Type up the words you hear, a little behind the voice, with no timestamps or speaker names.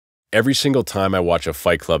Every single time I watch a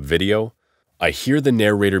Fight Club video, I hear the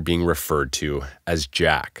narrator being referred to as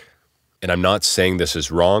Jack. And I'm not saying this is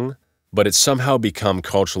wrong, but it's somehow become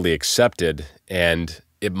culturally accepted, and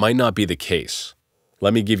it might not be the case.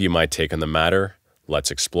 Let me give you my take on the matter. Let's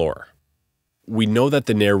explore. We know that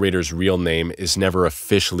the narrator's real name is never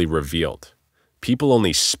officially revealed. People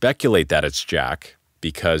only speculate that it's Jack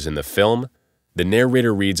because in the film, the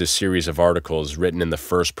narrator reads a series of articles written in the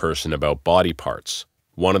first person about body parts,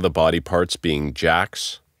 one of the body parts being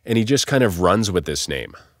Jack's, and he just kind of runs with this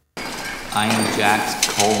name. I am Jack's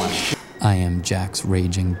colon. I am Jack's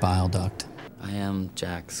raging bile duct. I am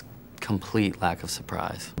Jack's complete lack of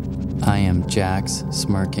surprise. I am Jack's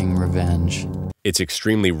smirking revenge. It's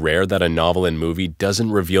extremely rare that a novel and movie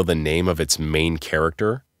doesn't reveal the name of its main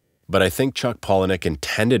character, but I think Chuck Palahniuk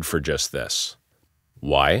intended for just this.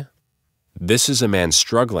 Why? This is a man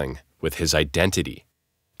struggling with his identity,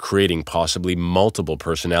 creating possibly multiple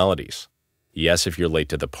personalities. Yes, if you're late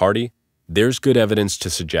to the party, there's good evidence to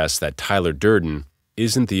suggest that Tyler Durden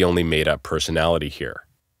isn't the only made-up personality here.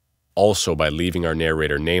 Also, by leaving our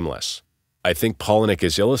narrator nameless, I think Palahniuk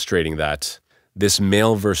is illustrating that this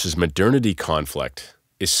male versus modernity conflict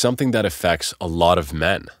is something that affects a lot of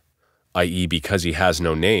men, i.e., because he has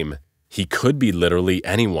no name, he could be literally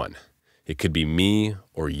anyone. It could be me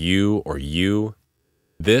or you or you.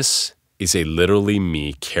 This is a literally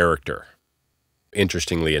me character.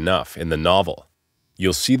 Interestingly enough, in the novel,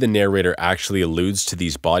 you'll see the narrator actually alludes to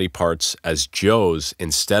these body parts as Joe's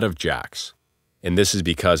instead of Jack's. And this is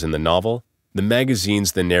because in the novel, the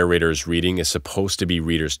magazines the narrator is reading is supposed to be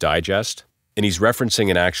Reader's Digest, and he's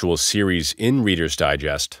referencing an actual series in Reader's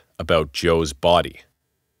Digest about Joe's body.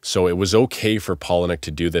 So it was okay for Palahniuk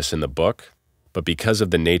to do this in the book, but because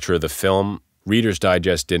of the nature of the film, Reader's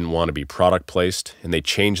Digest didn't want to be product placed, and they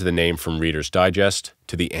changed the name from Reader's Digest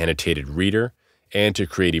to the Annotated Reader, and to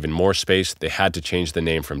create even more space, they had to change the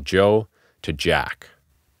name from Joe to Jack.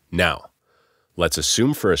 Now, let's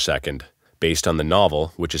assume for a second, based on the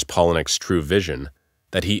novel, which is Palahniuk's true vision,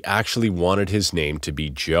 that he actually wanted his name to be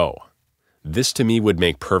Joe. This to me would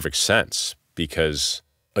make perfect sense, because,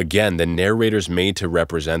 again, the narrator's made to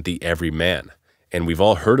represent the everyman, and we've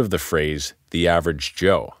all heard of the phrase, the average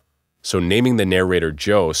Joe. So naming the narrator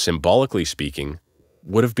Joe, symbolically speaking,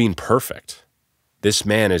 would have been perfect. This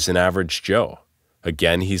man is an average Joe.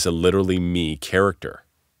 Again, he's a literally me character.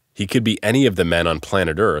 He could be any of the men on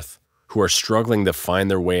planet Earth who are struggling to find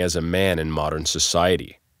their way as a man in modern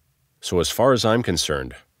society. So as far as I'm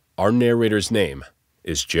concerned, our narrator's name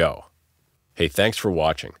is Joe. Hey, thanks for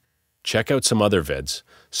watching. Check out some other vids,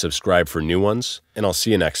 subscribe for new ones, and I'll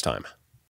see you next time.